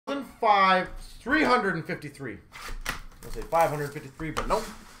353. I'll say 553, but nope,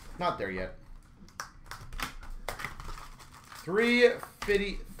 not there yet.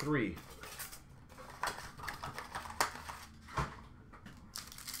 353.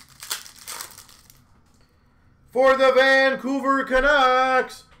 For the Vancouver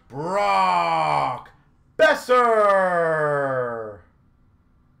Canucks, Brock Besser.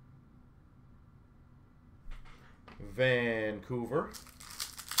 Vancouver.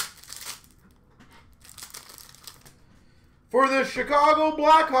 For the Chicago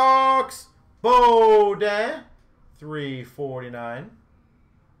Blackhawks, Baudin, 349.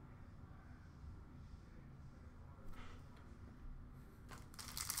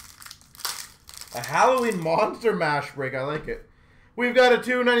 A Halloween Monster Mash break. I like it. We've got a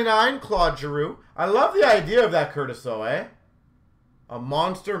 299 Claude Giroux. I love the idea of that, Curtis, though, eh? A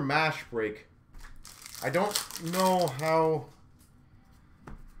Monster Mash break. I don't know how...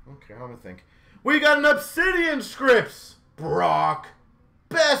 Okay, I'm going to think. We got an Obsidian Scripts. Brock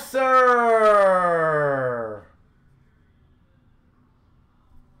Besser.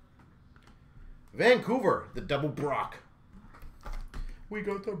 Vancouver, the double Brock. We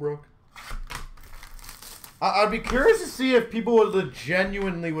got the Brock. I'd be curious to see if people would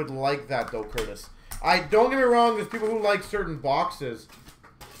genuinely would like that, though, Curtis. Don't get me wrong, there's people who like certain boxes.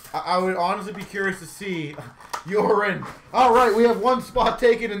 I would honestly be curious to see. You're in. All right, we have one spot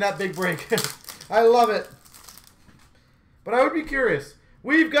taken in that big break. I love it. But I would be curious.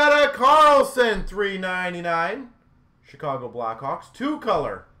 We've got a Carlson, 399. Chicago Blackhawks,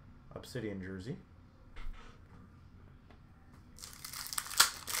 2-color Obsidian jersey.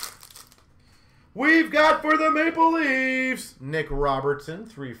 We've got for the Maple Leafs, Nick Robertson,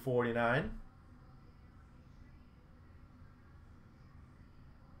 349.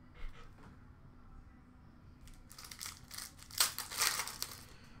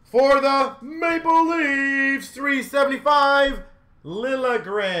 For the Maple Leafs, 375,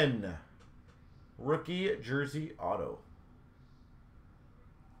 Liljegren. Rookie jersey auto.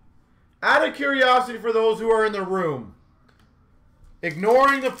 Out of curiosity for those who are in the room,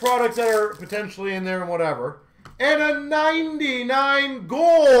 ignoring the products that are potentially in there and whatever, and a 99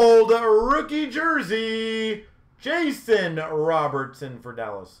 gold rookie jersey, Jason Robertson for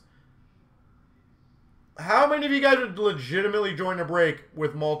Dallas. How many of you guys would legitimately join a break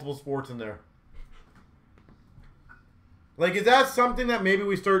with multiple sports in there? Like, is that something that maybe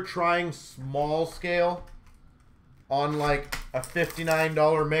we start trying small scale on like a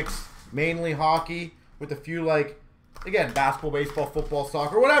 $59 mix, mainly hockey, with a few like, again, basketball, baseball, football,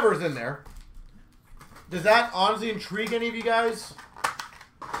 soccer, whatever's in there. Does that honestly intrigue any of you guys?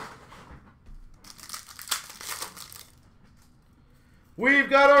 We've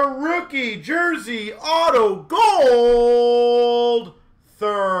got a rookie jersey auto gold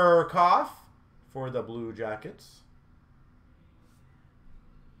Thurkoff for the Blue Jackets.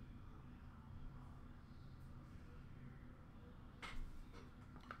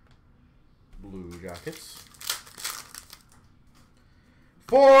 Blue Jackets.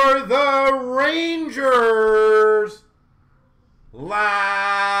 For the Rangers,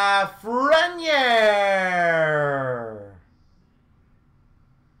 Lafreniere.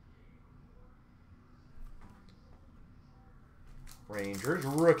 Rangers,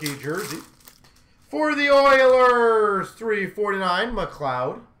 rookie jersey. For the Oilers, 349,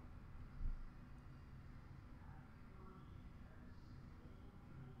 McLeod.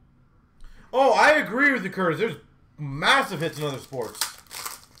 Oh, I agree with you, Curtis. There's massive hits in other sports.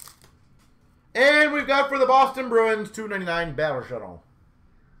 And we've got for the Boston Bruins, 299 Battle Shuttle.